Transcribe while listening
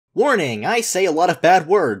Warning, I say a lot of bad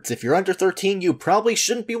words. If you're under 13, you probably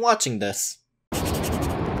shouldn't be watching this.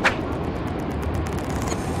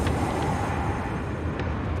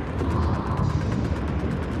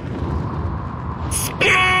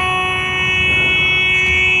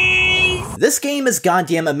 This game is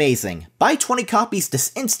goddamn amazing. Buy 20 copies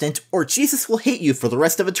this instant, or Jesus will hate you for the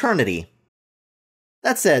rest of eternity.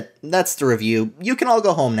 That's it. That's the review. You can all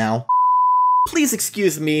go home now. Please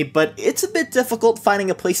excuse me, but it's a bit difficult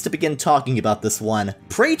finding a place to begin talking about this one.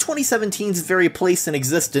 Prey 2017's very place in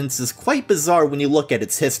existence is quite bizarre when you look at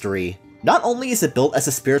its history. Not only is it built as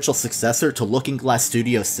a spiritual successor to Looking Glass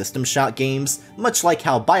Studios' System Shock games, much like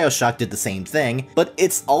how BioShock did the same thing, but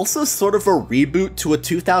it's also sort of a reboot to a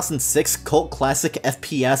 2006 cult classic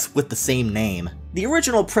FPS with the same name. The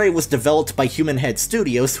original Prey was developed by Human Head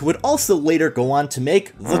Studios, who would also later go on to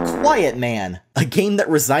make The Quiet Man, a game that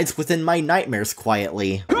resides within my nightmares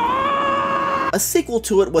quietly. A sequel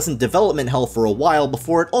to it was in development hell for a while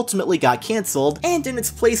before it ultimately got cancelled, and in its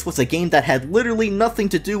place was a game that had literally nothing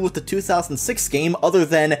to do with the 2006 game other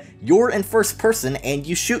than you're in first person and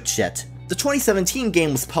you shoot shit. The 2017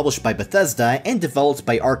 game was published by Bethesda and developed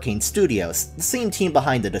by Arcane Studios, the same team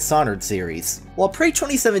behind the Dishonored series. While Prey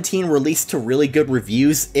 2017 released to really good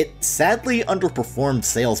reviews, it sadly underperformed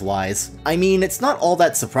sales-wise. I mean, it's not all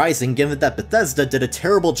that surprising given that Bethesda did a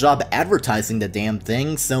terrible job advertising the damn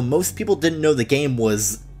thing, so most people didn't know the game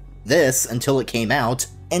was this until it came out.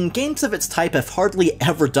 And games of its type have hardly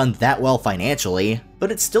ever done that well financially,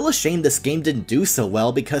 but it's still a shame this game didn't do so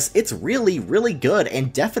well because it's really, really good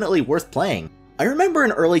and definitely worth playing. I remember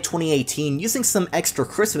in early 2018 using some extra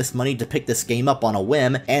Christmas money to pick this game up on a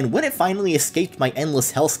whim, and when it finally escaped my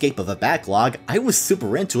endless hellscape of a backlog, I was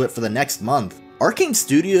super into it for the next month. Arcane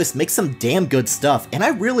Studios makes some damn good stuff, and I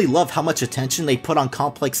really love how much attention they put on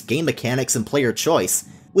complex game mechanics and player choice,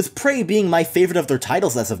 with Prey being my favorite of their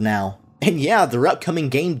titles as of now. And yeah, their upcoming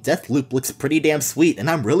game Deathloop looks pretty damn sweet, and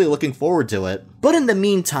I'm really looking forward to it. But in the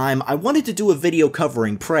meantime, I wanted to do a video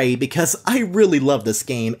covering Prey because I really love this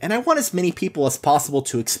game, and I want as many people as possible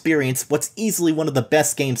to experience what's easily one of the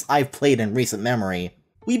best games I've played in recent memory.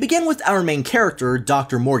 We begin with our main character,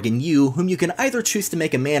 Dr. Morgan Yu, whom you can either choose to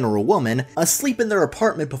make a man or a woman, asleep in their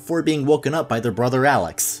apartment before being woken up by their brother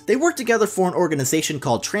Alex. They work together for an organization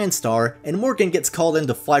called TranStar, and Morgan gets called in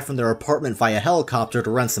to fly from their apartment via helicopter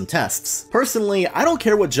to run some tests. Personally, I don't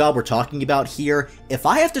care what job we're talking about here. If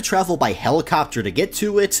I have to travel by helicopter to get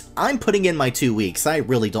to it, I'm putting in my 2 weeks. I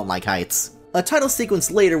really don't like heights. A title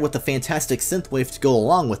sequence later with a fantastic synthwave to go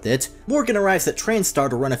along with it, Morgan arrives at TranStar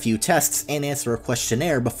to run a few tests and answer a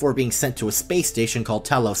questionnaire before being sent to a space station called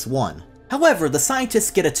Talos 1. However, the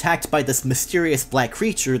scientists get attacked by this mysterious black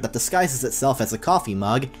creature that disguises itself as a coffee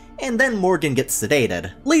mug, and then Morgan gets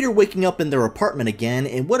sedated, later waking up in their apartment again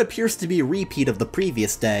in what appears to be a repeat of the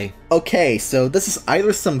previous day. Okay, so this is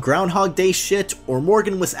either some Groundhog Day shit, or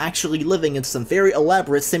Morgan was actually living in some very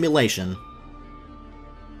elaborate simulation.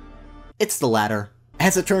 It's the latter.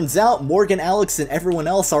 As it turns out, Morgan, Alex, and everyone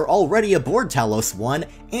else are already aboard Talos 1,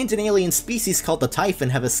 and an alien species called the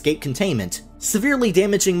Typhon have escaped containment, severely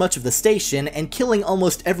damaging much of the station and killing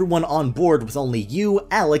almost everyone on board with only you,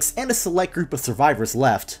 Alex, and a select group of survivors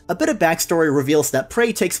left. A bit of backstory reveals that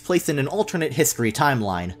Prey takes place in an alternate history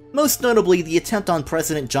timeline. Most notably, the attempt on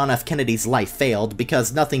President John F. Kennedy's life failed,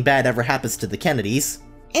 because nothing bad ever happens to the Kennedys.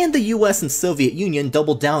 And the US and Soviet Union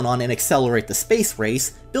doubled down on and accelerate the space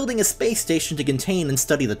race, building a space station to contain and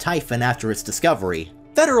study the Typhon after its discovery.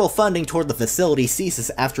 Federal funding toward the facility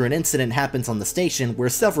ceases after an incident happens on the station where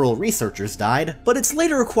several researchers died, but it's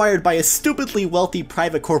later acquired by a stupidly wealthy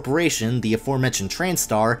private corporation, the aforementioned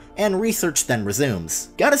TranStar, and research then resumes.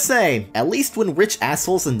 Gotta say, at least when rich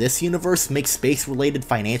assholes in this universe make space-related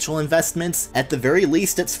financial investments, at the very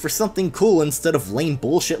least it's for something cool instead of lame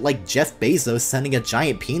bullshit like Jeff Bezos sending a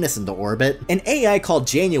giant penis into orbit. An AI called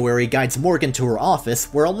January guides Morgan to her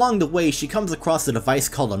office, where along the way she comes across a device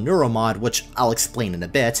called a neuromod, which I'll explain in a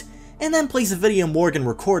bit, and then plays a video Morgan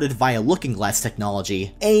recorded via Looking Glass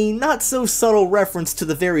technology, a not-so-subtle reference to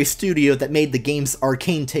the very studio that made the games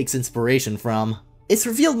Arcane takes inspiration from. It's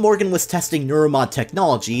revealed Morgan was testing neuromod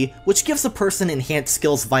technology, which gives a person enhanced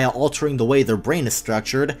skills via altering the way their brain is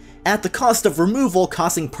structured, at the cost of removal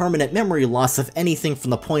causing permanent memory loss of anything from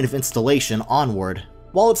the point of installation onward.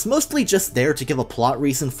 While it's mostly just there to give a plot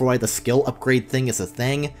reason for why the skill upgrade thing is a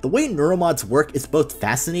thing, the way neuromods work is both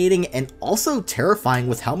fascinating and also terrifying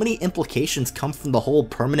with how many implications come from the whole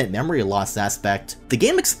permanent memory loss aspect. The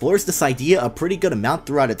game explores this idea a pretty good amount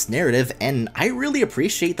throughout its narrative, and I really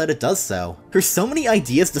appreciate that it does so. There's so many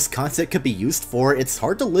ideas this concept could be used for, it's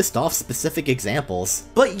hard to list off specific examples.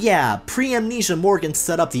 But yeah, pre-Amnesia Morgan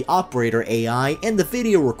set up the Operator AI and the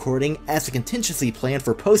video recording as a contingency plan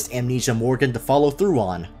for post-Amnesia Morgan to follow through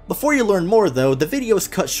on. Before you learn more though, the video is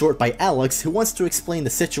cut short by Alex, who wants to explain the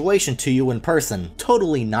situation to you in person.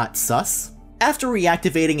 Totally not sus. After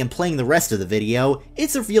reactivating and playing the rest of the video,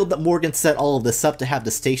 it's revealed that Morgan set all of this up to have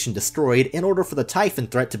the station destroyed in order for the Typhon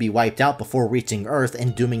threat to be wiped out before reaching Earth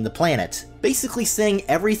and dooming the planet. Basically saying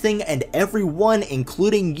everything and everyone,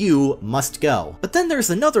 including you, must go. But then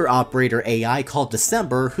there's another Operator AI called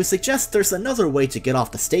December who suggests there's another way to get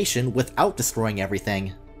off the station without destroying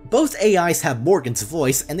everything. Both AIs have Morgan's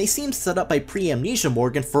voice, and they seem set up by pre-Amnesia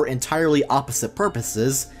Morgan for entirely opposite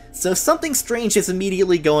purposes, so something strange is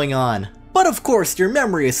immediately going on. But of course, your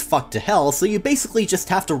memory is fucked to hell, so you basically just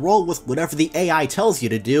have to roll with whatever the AI tells you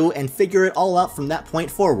to do and figure it all out from that point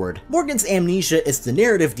forward. Morgan's amnesia is the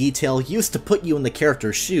narrative detail used to put you in the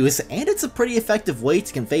character's shoes, and it's a pretty effective way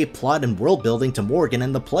to convey plot and world building to Morgan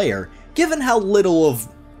and the player, given how little of,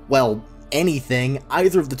 well, anything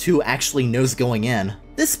either of the two actually knows going in.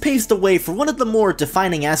 This paves the way for one of the more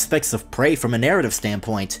defining aspects of Prey from a narrative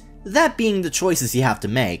standpoint. That being the choices you have to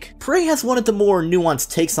make. Prey has one of the more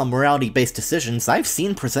nuanced takes on morality-based decisions I've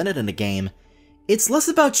seen presented in a game. It's less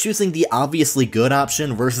about choosing the obviously good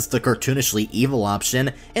option versus the cartoonishly evil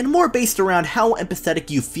option, and more based around how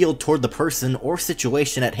empathetic you feel toward the person or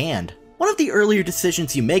situation at hand. One of the earlier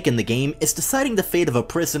decisions you make in the game is deciding the fate of a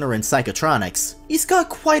prisoner in Psychotronics. He's got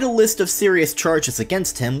quite a list of serious charges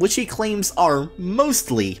against him, which he claims are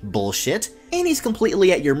mostly bullshit, and he's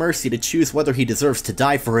completely at your mercy to choose whether he deserves to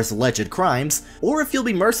die for his alleged crimes, or if you'll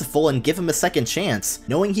be merciful and give him a second chance,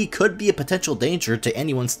 knowing he could be a potential danger to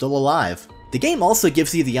anyone still alive. The game also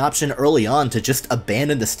gives you the option early on to just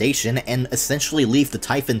abandon the station and essentially leave the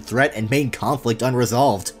Typhon threat and main conflict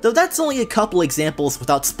unresolved, though that's only a couple examples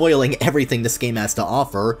without spoiling everything this game has to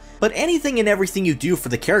offer, but anything and everything you do for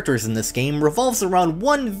the characters in this game revolves around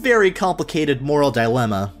one very complicated moral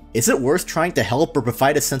dilemma. Is it worth trying to help or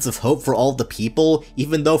provide a sense of hope for all the people,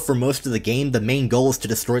 even though for most of the game the main goal is to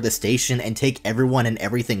destroy the station and take everyone and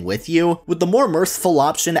everything with you? Would the more merciful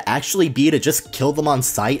option actually be to just kill them on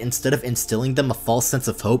sight instead of instilling them a false sense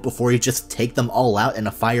of hope before you just take them all out in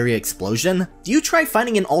a fiery explosion? Do you try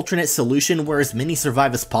finding an alternate solution where as many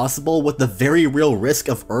survive as possible with the very real risk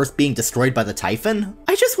of Earth being destroyed by the Typhon?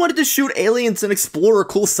 I just wanted to shoot aliens and explore a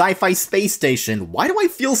cool sci-fi space station. Why do I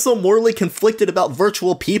feel so morally conflicted about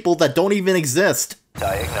virtual people that don't even exist?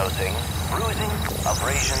 Diagnosing bruising,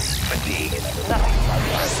 abrasions, fatigue. Nothing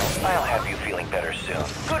much. I'll have you feeling better soon.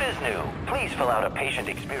 Good as new. Please fill out a patient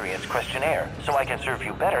experience questionnaire so I can serve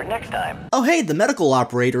you better next time. Oh hey, the medical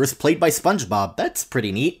operator is played by SpongeBob. That's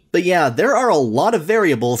pretty neat. But yeah, there are a lot of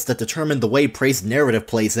variables that determine the way Prey's narrative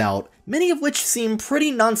plays out, many of which seem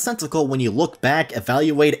pretty nonsensical when you look back,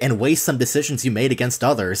 evaluate, and weigh some decisions you made against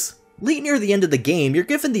others. Late near the end of the game, you're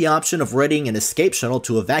given the option of readying an escape shuttle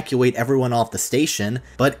to evacuate everyone off the station,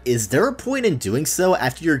 but is there a point in doing so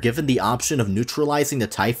after you're given the option of neutralizing the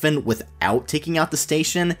Typhon without taking out the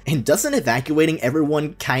station? And doesn't evacuating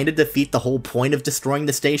everyone kinda defeat the whole point of destroying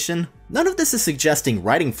the station? None of this is suggesting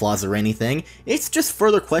writing flaws or anything, it's just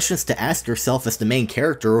further questions to ask yourself as the main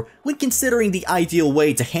character when considering the ideal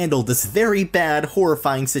way to handle this very bad,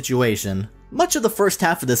 horrifying situation. Much of the first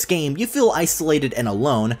half of this game, you feel isolated and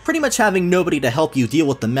alone, pretty much having nobody to help you deal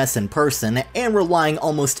with the mess in person, and relying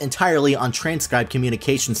almost entirely on transcribed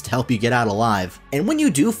communications to help you get out alive. And when you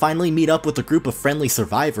do finally meet up with a group of friendly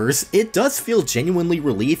survivors, it does feel genuinely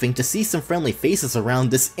relieving to see some friendly faces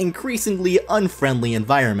around this increasingly unfriendly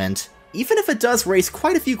environment. Even if it does raise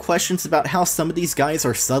quite a few questions about how some of these guys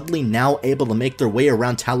are suddenly now able to make their way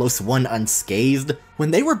around Talos 1 unscathed, when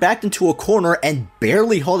they were backed into a corner and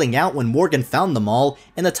barely holding out when Morgan found them all,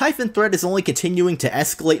 and the Typhon threat is only continuing to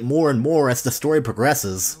escalate more and more as the story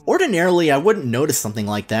progresses. Ordinarily, I wouldn't notice something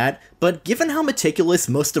like that, but given how meticulous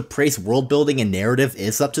most of Prey's world building and narrative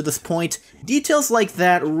is up to this point, details like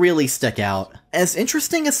that really stick out. As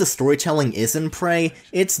interesting as the storytelling is in Prey,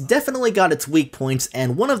 it's definitely got its weak points,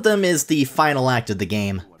 and one of them is the final act of the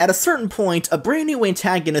game. At a certain point, a brand new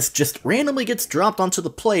antagonist just randomly gets dropped onto the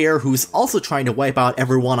player who's also trying to wipe out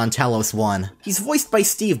everyone on Talos 1. He's voiced by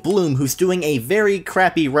Steve Bloom, who's doing a very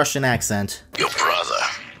crappy Russian accent. Your brother,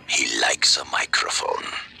 he likes a microphone,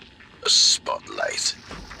 a spotlight.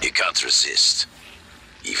 He can't resist,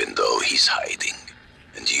 even though he's hiding.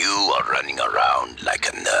 And you are running around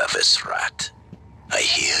like a nervous rat. I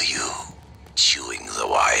hear you, chewing the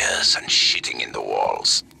wires and shitting in the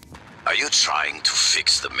walls. Are you trying to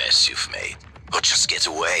fix the mess you've made, or just get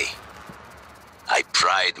away? I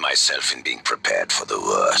pride myself in being prepared for the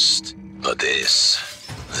worst. But this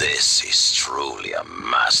is truly a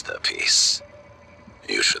masterpiece.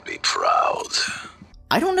 You should be proud.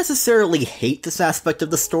 I don't necessarily hate this aspect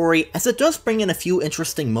of the story, as it does bring in a few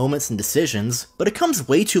interesting moments and decisions, but it comes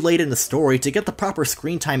way too late in the story to get the proper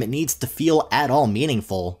screen time it needs to feel at all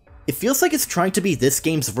meaningful. It feels like it's trying to be this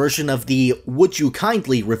game's version of the "would you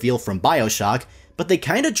kindly" reveal from BioShock, but they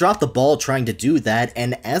kinda dropped the ball trying to do that,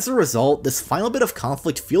 and as a result, this final bit of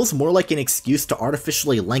conflict feels more like an excuse to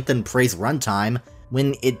artificially lengthen Prey's runtime,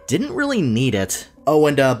 when it didn't really need it. Oh,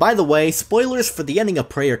 and by the way, spoilers for the ending of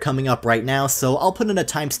Prey are coming up right now, so I'll put in a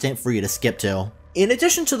timestamp for you to skip to. In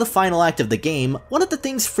addition to the final act of the game, one of the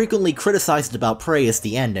things frequently criticized about Prey is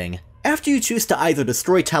the ending. After you choose to either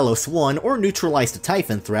destroy Talos 1 or neutralize the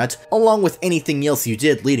Typhon threat, along with anything else you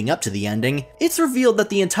did leading up to the ending, it's revealed that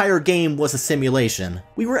the entire game was a simulation.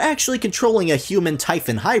 We were actually controlling a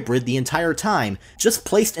human-Typhon hybrid the entire time, just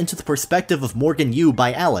placed into the perspective of Morgan Yu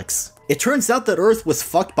by Alex. It turns out that Earth was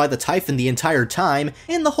fucked by the Typhon the entire time,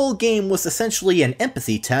 and the whole game was essentially an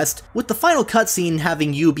empathy test, with the final cutscene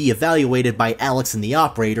having you be evaluated by Alex and the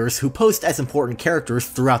operators, who posed as important characters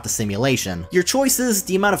throughout the simulation. Your choices,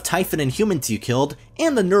 the amount of Typhon and humans you killed,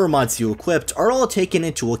 and the neuromods you equipped are all taken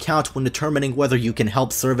into account when determining whether you can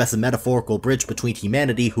help serve as a metaphorical bridge between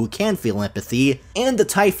humanity who can feel empathy, and the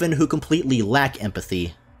Typhon who completely lack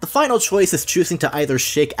empathy. The final choice is choosing to either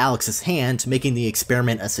shake Alex's hand, making the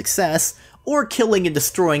experiment a success, or killing and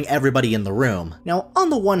destroying everybody in the room. Now, on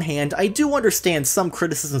the one hand, I do understand some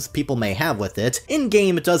criticisms people may have with it.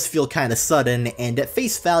 In-game, it does feel kinda sudden, and at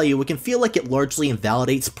face value, it can feel like it largely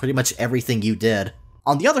invalidates pretty much everything you did.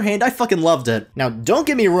 On the other hand, I fucking loved it. Now, don't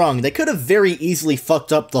get me wrong, they could have very easily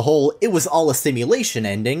fucked up the whole "it was all a simulation"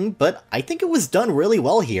 ending, but I think it was done really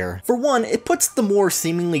well here. For one, it puts the more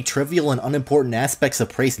seemingly trivial and unimportant aspects of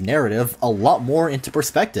Prey's narrative a lot more into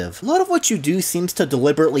perspective. A lot of what you do seems to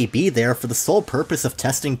deliberately be there for the sole purpose of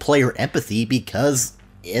testing player empathy because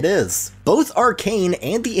it is. Both Arcane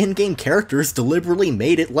and the in-game characters deliberately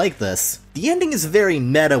made it like this. The ending is very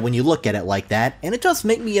meta when you look at it like that, and it does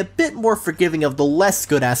make me a bit more forgiving of the less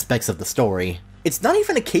good aspects of the story. It's not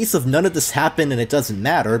even a case of none of this happened and it doesn't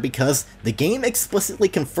matter, because the game explicitly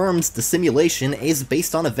confirms the simulation is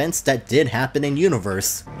based on events that did happen in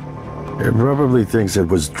universe. It probably thinks it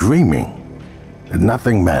was dreaming, and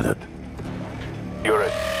nothing mattered. You're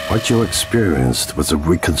right. What you experienced was a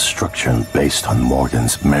reconstruction based on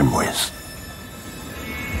Morgan's memories.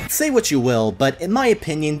 Say what you will, but in my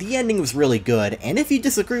opinion, the ending was really good, and if you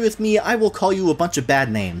disagree with me, I will call you a bunch of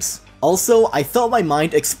bad names. Also, I felt my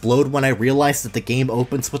mind explode when I realized that the game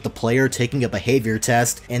opens with the player taking a behavior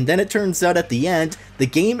test, and then it turns out at the end, the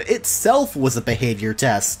game itself was a behavior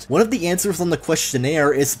test. One of the answers on the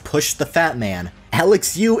questionnaire is "push the fat man."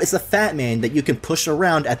 Alex Yu is a fat man that you can push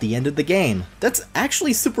around at the end of the game. That's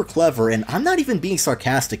actually super clever, and I'm not even being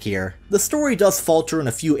sarcastic here. The story does falter in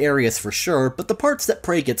a few areas for sure, but the parts that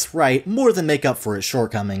Prey gets right more than make up for its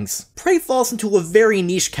shortcomings. Prey falls into a very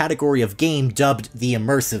niche category of game dubbed the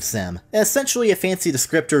immersive sim, essentially a fancy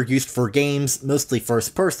descriptor used for games, mostly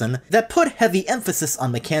first person, that put heavy emphasis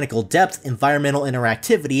on mechanical depth, environmental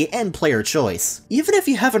interactivity, and player choice. Even if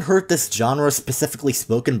you haven't heard this genre specifically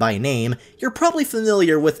spoken by name, you're probably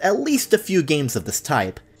familiar with at least a few games of this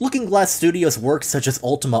type. Looking Glass Studios' work such as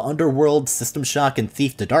Ultima Underworld, System Shock, and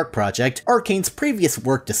Thief the Dark Project, Arcane's previous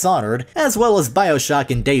work Dishonored, as well as BioShock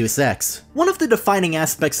and Deus Ex. One of the defining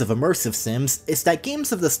aspects of immersive sims is that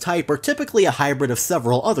games of this type are typically a hybrid of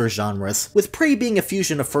several other genres, with Prey being a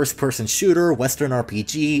fusion of first-person shooter, Western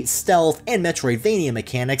RPG, stealth, and Metroidvania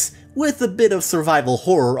mechanics, with a bit of survival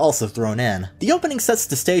horror also thrown in. The opening sets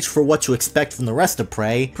the stage for what to expect from the rest of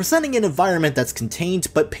Prey, presenting an environment that's contained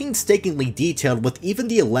but painstakingly detailed, with even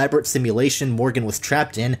the elaborate simulation Morgan was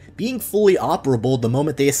trapped in being fully operable the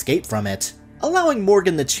moment they escape from it, allowing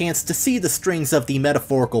Morgan the chance to see the strings of the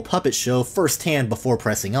metaphorical puppet show firsthand before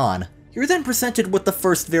pressing on. You're then presented with the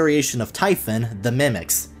first variation of Typhon, the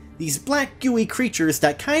Mimics. These black gooey creatures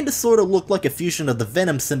that kinda sorta look like a fusion of the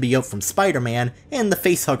Venom symbiote from Spider-Man and the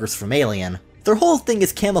facehuggers from Alien. Their whole thing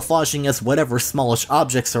is camouflaging as whatever smallish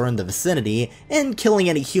objects are in the vicinity, and killing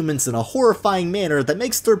any humans in a horrifying manner that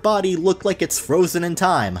makes their body look like it's frozen in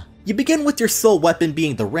time. You begin with your sole weapon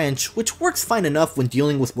being the wrench, which works fine enough when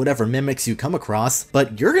dealing with whatever mimics you come across,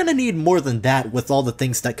 but you're gonna need more than that with all the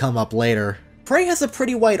things that come up later. Prey has a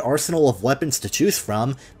pretty wide arsenal of weapons to choose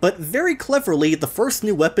from, but very cleverly, the first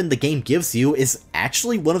new weapon the game gives you is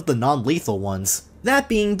actually one of the non-lethal ones, that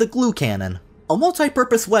being the glue cannon. a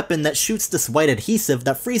multi-purpose weapon that shoots this white adhesive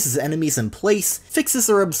that freezes enemies in place, fixes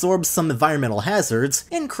or absorbs some environmental hazards,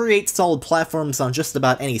 and creates solid platforms on just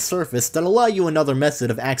about any surface that allow you another method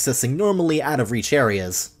of accessing normally out-of-reach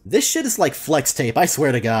areas. This shit is like flex tape, I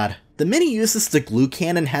swear to god. The many uses the glue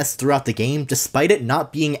cannon has throughout the game, despite it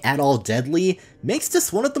not being at all deadly, makes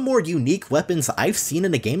this one of the more unique weapons I've seen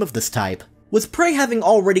in a game of this type. With Prey having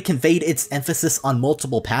already conveyed its emphasis on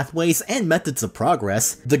multiple pathways and methods of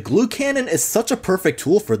progress, the glue cannon is such a perfect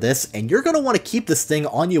tool for this, and you're gonna want to keep this thing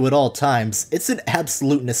on you at all times. It's an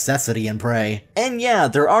absolute necessity in Prey. And yeah,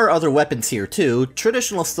 there are other weapons here too,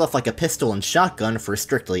 traditional stuff like a pistol and shotgun for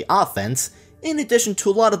strictly offense, in addition to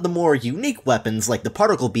a lot of the more unique weapons like the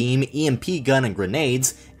particle beam, EMP gun, and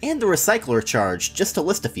grenades, and the recycler charge, just to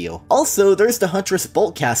list a few. Also, there's the Huntress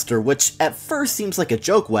Boltcaster, which at first seems like a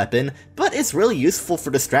joke weapon, but is really useful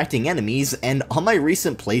for distracting enemies, and on my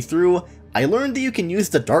recent playthrough, I learned that you can use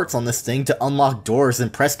the darts on this thing to unlock doors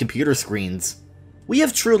and press computer screens. We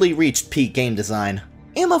have truly reached peak game design.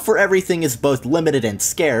 Ammo for everything is both limited and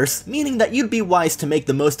scarce, meaning that you'd be wise to make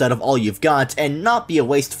the most out of all you've got and not be a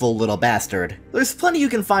wasteful little bastard. There's plenty you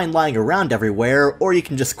can find lying around everywhere, or you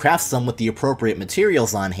can just craft some with the appropriate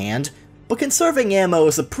materials on hand, but conserving ammo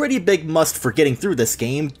is a pretty big must for getting through this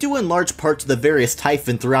game, due in large part to the various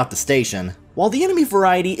Typhon throughout the station. While the enemy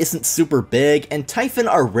variety isn't super big, and Typhon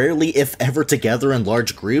are rarely if ever together in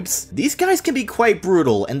large groups, these guys can be quite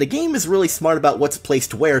brutal, and the game is really smart about what's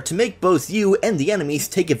placed where to make both you and the enemies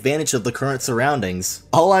take advantage of the current surroundings.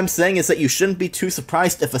 All I'm saying is that you shouldn't be too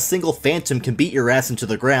surprised if a single Phantom can beat your ass into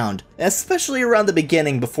the ground, especially around the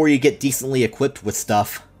beginning before you get decently equipped with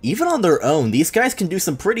stuff. Even on their own, these guys can do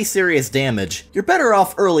some pretty serious damage. You're better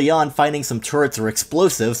off early on finding some turrets or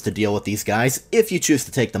explosives to deal with these guys, if you choose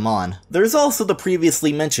to take them on. There's also the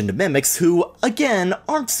previously mentioned Mimics who, again,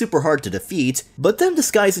 aren't super hard to defeat, but them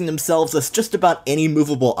disguising themselves as just about any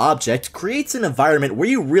movable object creates an environment where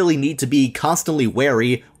you really need to be constantly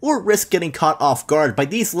wary or risk getting caught off guard by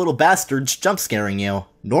these little bastards jump-scaring you.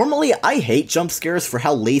 Normally, I hate jump scares for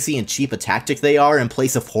how lazy and cheap a tactic they are in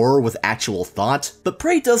place of horror with actual thought, but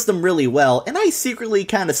Prey does them really well, and I secretly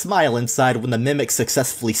kinda smile inside when the mimics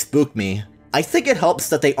successfully spook me. I think it helps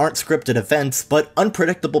that they aren't scripted events, but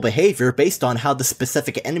unpredictable behavior based on how the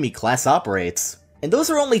specific enemy class operates. And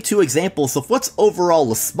those are only two examples of what's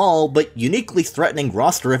overall a small but uniquely threatening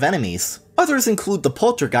roster of enemies. Others include the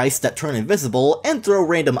poltergeists that turn invisible and throw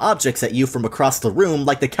random objects at you from across the room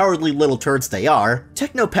like the cowardly little turds they are,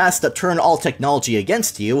 technopaths that turn all technology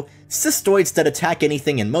against you, cystoids that attack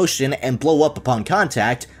anything in motion and blow up upon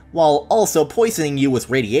contact, while also poisoning you with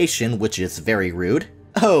radiation, which is very rude.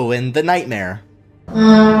 Oh, and the Nightmare.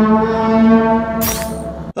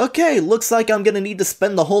 Okay, looks like I'm gonna need to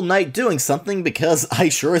spend the whole night doing something because I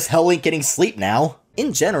sure as hell ain't getting sleep now.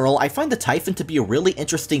 In general, I find the Typhon to be a really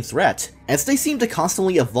interesting threat, as they seem to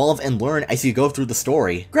constantly evolve and learn as you go through the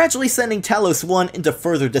story, gradually sending Talos 1 into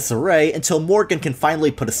further disarray until Morgan can finally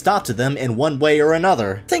put a stop to them in one way or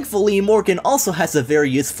another. Thankfully, Morgan also has a very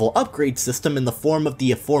useful upgrade system in the form of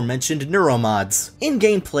the aforementioned neuromods. In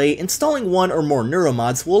gameplay, installing one or more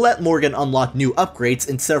neuromods will let Morgan unlock new upgrades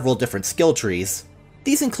in several different skill trees.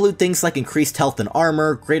 These include things like increased health and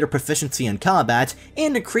armor, greater proficiency in combat,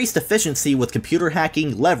 and increased efficiency with computer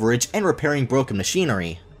hacking, leverage, and repairing broken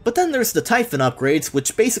machinery. But then there's the Typhon upgrades,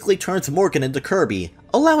 which basically turns Morgan into Kirby,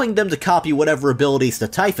 allowing them to copy whatever abilities the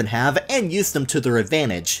Typhon have and use them to their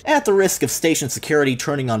advantage, at the risk of station security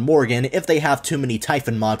turning on Morgan if they have too many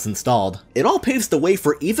Typhon mods installed. It all paves the way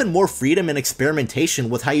for even more freedom and experimentation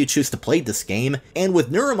with how you choose to play this game, and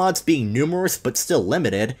with neuromods being numerous but still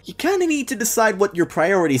limited, you kinda need to decide what your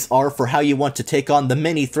priorities are for how you want to take on the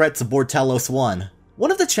many threats aboard Talos 1. One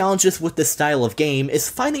of the challenges with this style of game is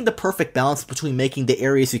finding the perfect balance between making the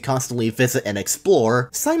areas you constantly visit and explore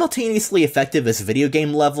simultaneously effective as video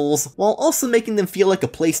game levels, while also making them feel like a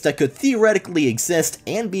place that could theoretically exist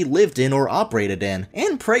and be lived in or operated in,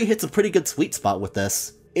 and Prey hits a pretty good sweet spot with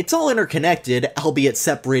this. It's all interconnected, albeit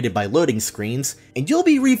separated by loading screens, and you'll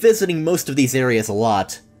be revisiting most of these areas a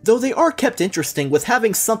lot. Though they are kept interesting with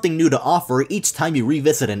having something new to offer each time you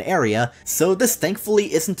revisit an area, so this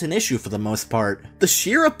thankfully isn't an issue for the most part. The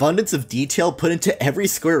sheer abundance of detail put into every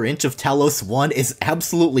square inch of Talos 1 is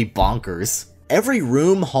absolutely bonkers. Every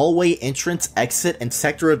room, hallway, entrance, exit, and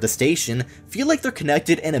sector of the station feel like they're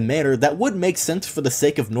connected in a manner that would make sense for the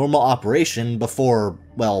sake of normal operation before,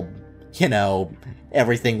 well, you know,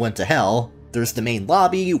 everything went to hell. There's the main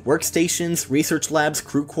lobby, workstations, research labs,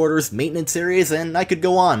 crew quarters, maintenance areas, and I could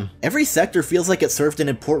go on. Every sector feels like it served an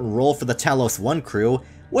important role for the Talos 1 crew,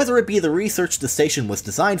 whether it be the research the station was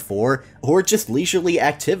designed for, or just leisurely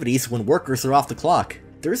activities when workers are off the clock.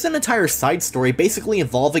 There's an entire side story basically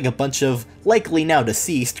involving a bunch of, likely now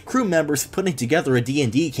deceased, crew members putting together a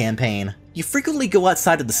D&D campaign. You frequently go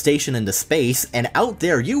outside of the station into space, and out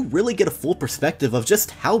there you really get a full perspective of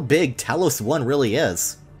just how big Talos 1 really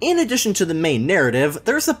is. In addition to the main narrative,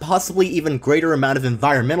 there's a possibly even greater amount of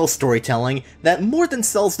environmental storytelling that more than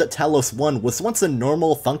sells that Talos 1 was once a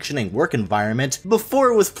normal, functioning work environment before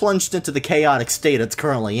it was plunged into the chaotic state it's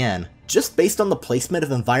currently in. Just based on the placement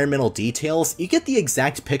of environmental details, you get the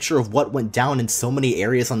exact picture of what went down in so many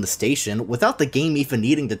areas on the station without the game even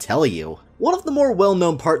needing to tell you. One of the more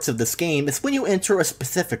well-known parts of this game is when you enter a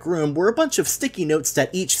specific room where a bunch of sticky notes that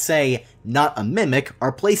each say, "not a mimic,"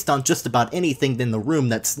 are placed on just about anything in the room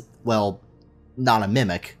that's, well, not a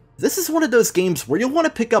mimic. This is one of those games where you'll want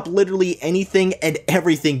to pick up literally anything and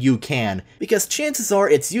everything you can, because chances are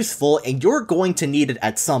it's useful and you're going to need it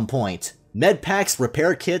at some point. Med packs,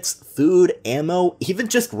 repair kits, food, ammo, even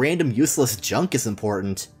just random useless junk is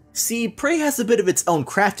important. See, Prey has a bit of its own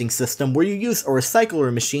crafting system where you use a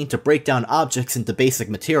recycler machine to break down objects into basic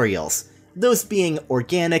materials, those being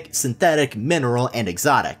organic, synthetic, mineral, and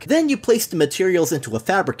exotic. Then you place the materials into a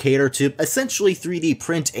fabricator to essentially 3D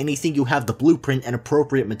print anything you have the blueprint and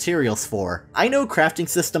appropriate materials for. I know crafting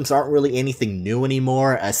systems aren't really anything new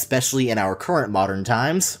anymore, especially in our current modern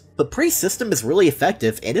times, but Prey's system is really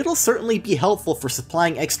effective and it'll certainly be helpful for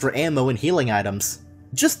supplying extra ammo and healing items.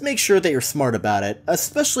 Just make sure that you're smart about it,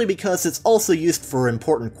 especially because it's also used for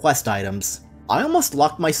important quest items. I almost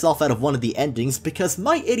locked myself out of one of the endings because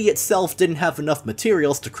my idiot self didn't have enough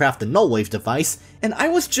materials to craft a nullwave device, and I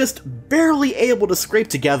was just barely able to scrape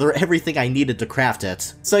together everything I needed to craft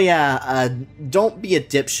it. So yeah, don't be a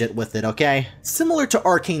dipshit with it, okay? Similar to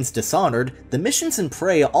Arcane's Dishonored, the missions in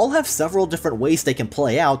Prey all have several different ways they can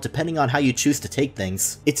play out depending on how you choose to take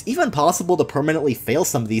things. It's even possible to permanently fail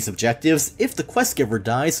some of these objectives if the quest giver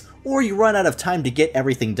dies, or you run out of time to get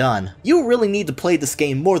everything done. You really need to play this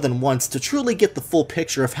game more than once to truly get the full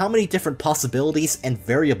picture of how many different possibilities and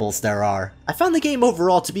variables there are. I found the game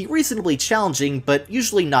overall to be reasonably challenging, but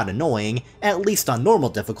usually not annoying, at least on normal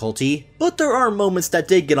difficulty, but there are moments that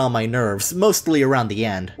did get on my nerves, mostly around the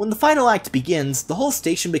end. When the final act begins, the whole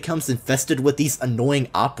station becomes infested with these annoying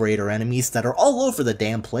operator enemies that are all over the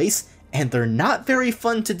damn place, and they're not very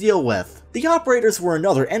fun to deal with. The operators were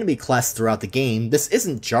another enemy class throughout the game. This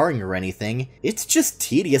isn't jarring or anything, it's just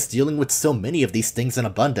tedious dealing with so many of these things in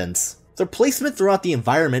abundance. Their placement throughout the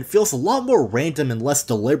environment feels a lot more random and less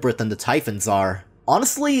deliberate than the Typhons are.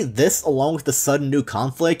 Honestly, this, along with the sudden new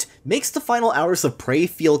conflict, makes the final hours of Prey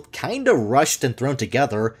feel kinda rushed and thrown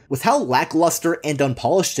together, with how lackluster and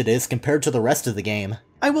unpolished it is compared to the rest of the game.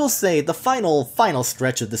 I will say, the final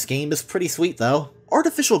stretch of this game is pretty sweet though.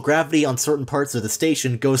 Artificial gravity on certain parts of the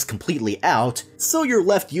station goes completely out, so you're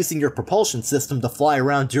left using your propulsion system to fly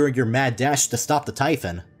around during your mad dash to stop the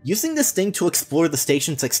Typhon. Using this thing to explore the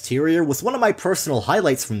station's exterior was one of my personal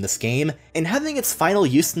highlights from this game, and having its final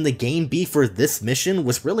use in the game be for this mission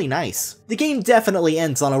was really nice. The game definitely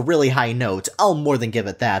ends on a really high note, I'll more than give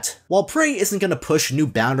it that. While Prey isn't gonna push new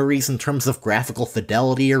boundaries in terms of graphical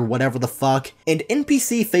fidelity or whatever the fuck, and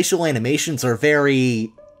NPC facial animations are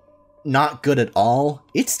very not good at all,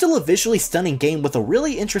 it's still a visually stunning game with a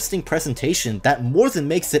really interesting presentation that more than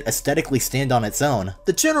makes it aesthetically stand on its own.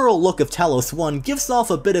 The general look of Talos 1 gives off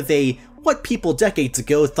a bit of a what people decades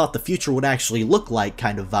ago thought the future would actually look like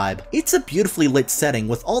kind of vibe. It's a beautifully lit setting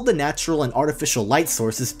with all the natural and artificial light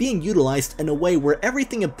sources being utilized in a way where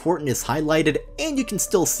everything important is highlighted and you can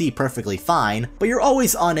still see perfectly fine, but you're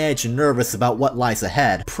always on edge and nervous about what lies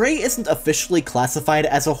ahead. Prey isn't officially classified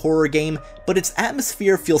as a horror game, but its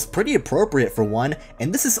atmosphere feels pretty appropriate for one,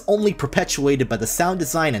 and this is only perpetuated by the sound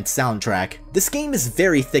design and soundtrack. This game is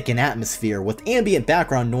very thick in atmosphere, with ambient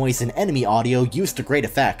background noise and enemy audio used to great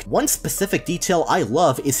effect. One specific detail I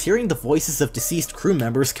love is hearing the voices of deceased crew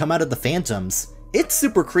members come out of the phantoms. It's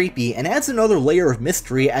super creepy and adds another layer of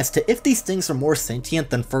mystery as to if these things are more sentient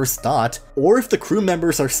than first thought, or if the crew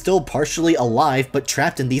members are still partially alive but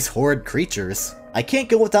trapped in these horrid creatures. I can't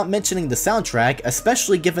go without mentioning the soundtrack,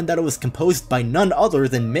 especially given that it was composed by none other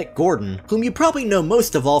than Mick Gordon, whom you probably know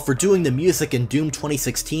most of all for doing the music in Doom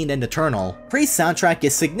 2016 and Eternal. Prey's soundtrack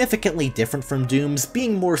is significantly different from Doom's,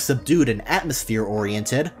 being more subdued and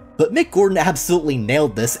atmosphere-oriented, but Mick Gordon absolutely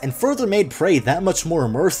nailed this and further made Prey that much more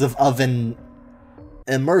immersive of an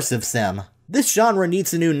immersive sim. This genre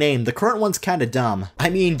needs a new name, the current one's kinda dumb. I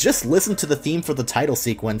mean, just listen to the theme for the title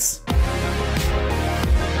sequence.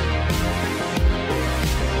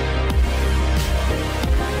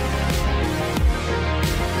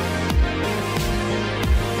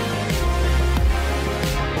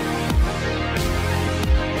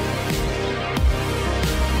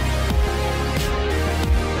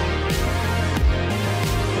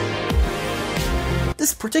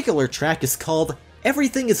 particular track is called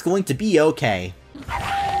Everything Is Going to Be Okay.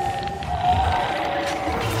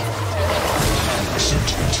 Asset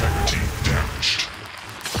integrity damaged.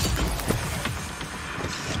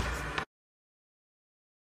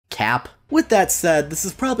 Cap. With that said, this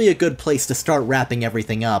is probably a good place to start wrapping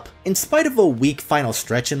everything up. In spite of a weak final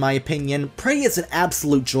stretch in my opinion, Prey is an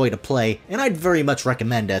absolute joy to play, and I'd very much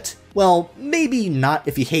recommend it. Well, maybe not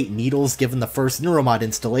if you hate needles given the first Neuromod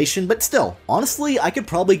installation, but still, honestly, I could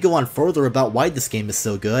probably go on further about why this game is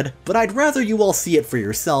so good, but I'd rather you all see it for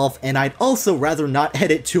yourself, and I'd also rather not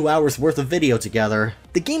edit 2 hours worth of video together.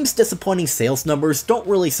 The game's disappointing sales numbers don't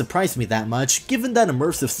really surprise me that much, given that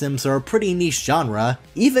immersive sims are a pretty niche genre,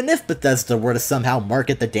 even if Bethesda were to somehow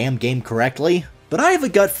market the damn game correctly. But I have a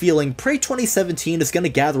gut feeling Prey 2017 is going to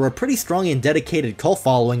gather a pretty strong and dedicated cult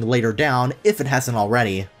following later down, if it hasn't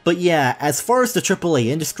already. But yeah, as far as the AAA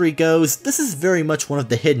industry goes, this is very much one of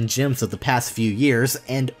the hidden gems of the past few years,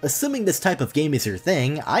 and assuming this type of game is your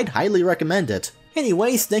thing, I'd highly recommend it.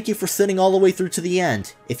 Anyways, thank you for sitting all the way through to the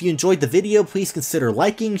end. If you enjoyed the video, please consider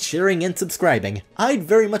liking, sharing, and subscribing. I'd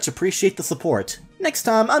very much appreciate the support. Next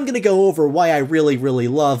time, I'm gonna go over why I really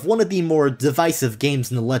love one of the more divisive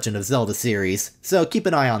games in the Legend of Zelda series, so keep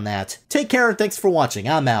an eye on that. Take care and thanks for watching,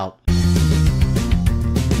 I'm out.